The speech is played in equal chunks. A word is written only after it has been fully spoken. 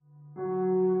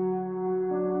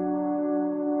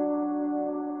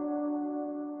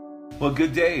Well,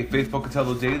 good day. Faith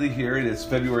Pocatello Daily here. It is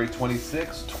February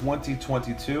 26,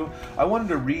 2022. I wanted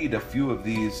to read a few of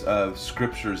these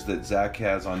scriptures that Zach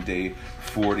has on day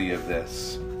 40 of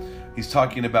this. He's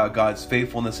talking about God's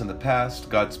faithfulness in the past,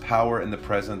 God's power in the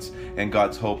present, and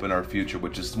God's hope in our future,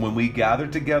 which is when we gather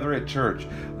together at church,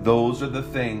 those are the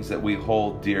things that we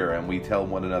hold dear and we tell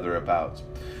one another about.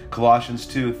 Colossians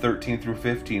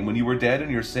 2:13-15, when you were dead in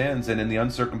your sins and in the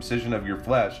uncircumcision of your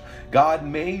flesh, God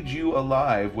made you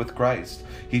alive with Christ.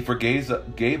 He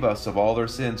gave us of all our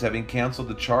sins, having canceled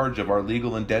the charge of our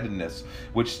legal indebtedness,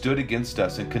 which stood against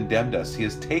us and condemned us. He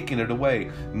has taken it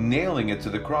away, nailing it to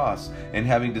the cross, and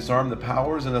having disarmed the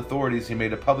powers and authorities, he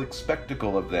made a public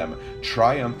spectacle of them,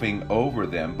 triumphing over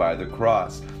them by the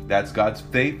cross. That's God's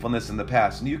faithfulness in the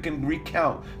past. And you can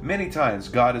recount many times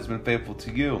God has been faithful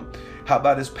to you. How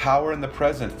about his power in the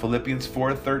present? Philippians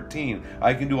 4:13.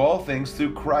 I can do all things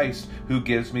through Christ who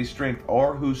gives me strength,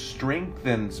 or who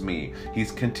strengthens me.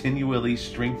 He's continually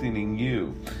strengthening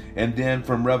you. And then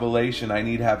from Revelation, I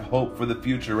need to have hope for the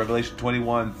future. Revelation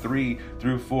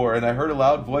 21:3-4. And I heard a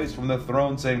loud voice from the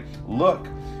throne saying, look,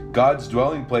 God's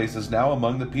dwelling place is now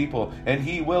among the people, and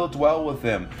he will dwell with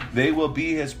them. They will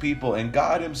be his people, and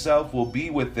God himself will be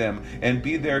with them and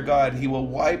be their God. He will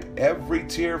wipe every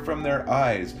tear from their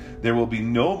eyes. There will be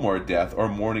no more death or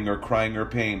mourning or crying or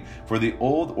pain, for the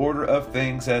old order of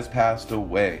things has passed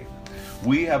away.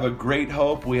 We have a great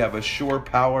hope. We have a sure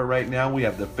power right now. We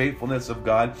have the faithfulness of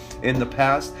God in the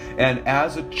past. And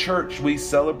as a church, we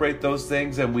celebrate those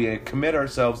things and we commit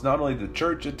ourselves not only to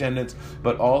church attendance,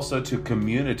 but also to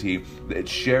community that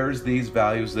shares these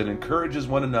values, that encourages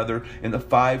one another in the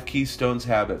 5 keystones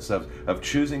habits of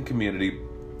choosing community,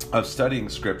 of studying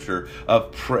scripture,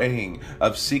 of praying,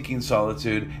 of seeking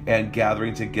solitude, and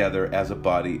gathering together as a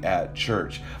body at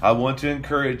church. I want to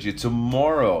encourage you,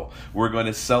 tomorrow we're going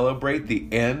to celebrate the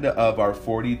end of our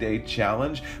 40-day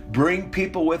challenge. Bring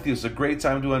people with you. It's a great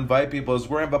time to invite people as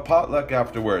we're going to have a potluck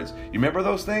afterwards. You remember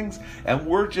those things? And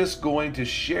we're just going to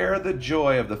share the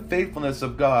joy of the faithfulness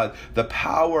of God, the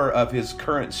power of his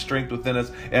current strength within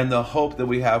us, and the hope that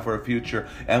we have for a future.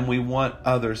 And we want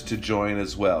others to join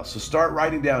as well. So start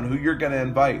writing down who you're going to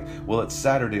invite. Well, it's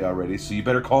Saturday already, so you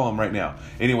better call them right now.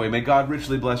 Anyway, may God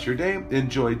richly bless your day.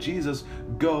 Enjoy Jesus.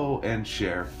 Go and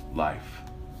share life.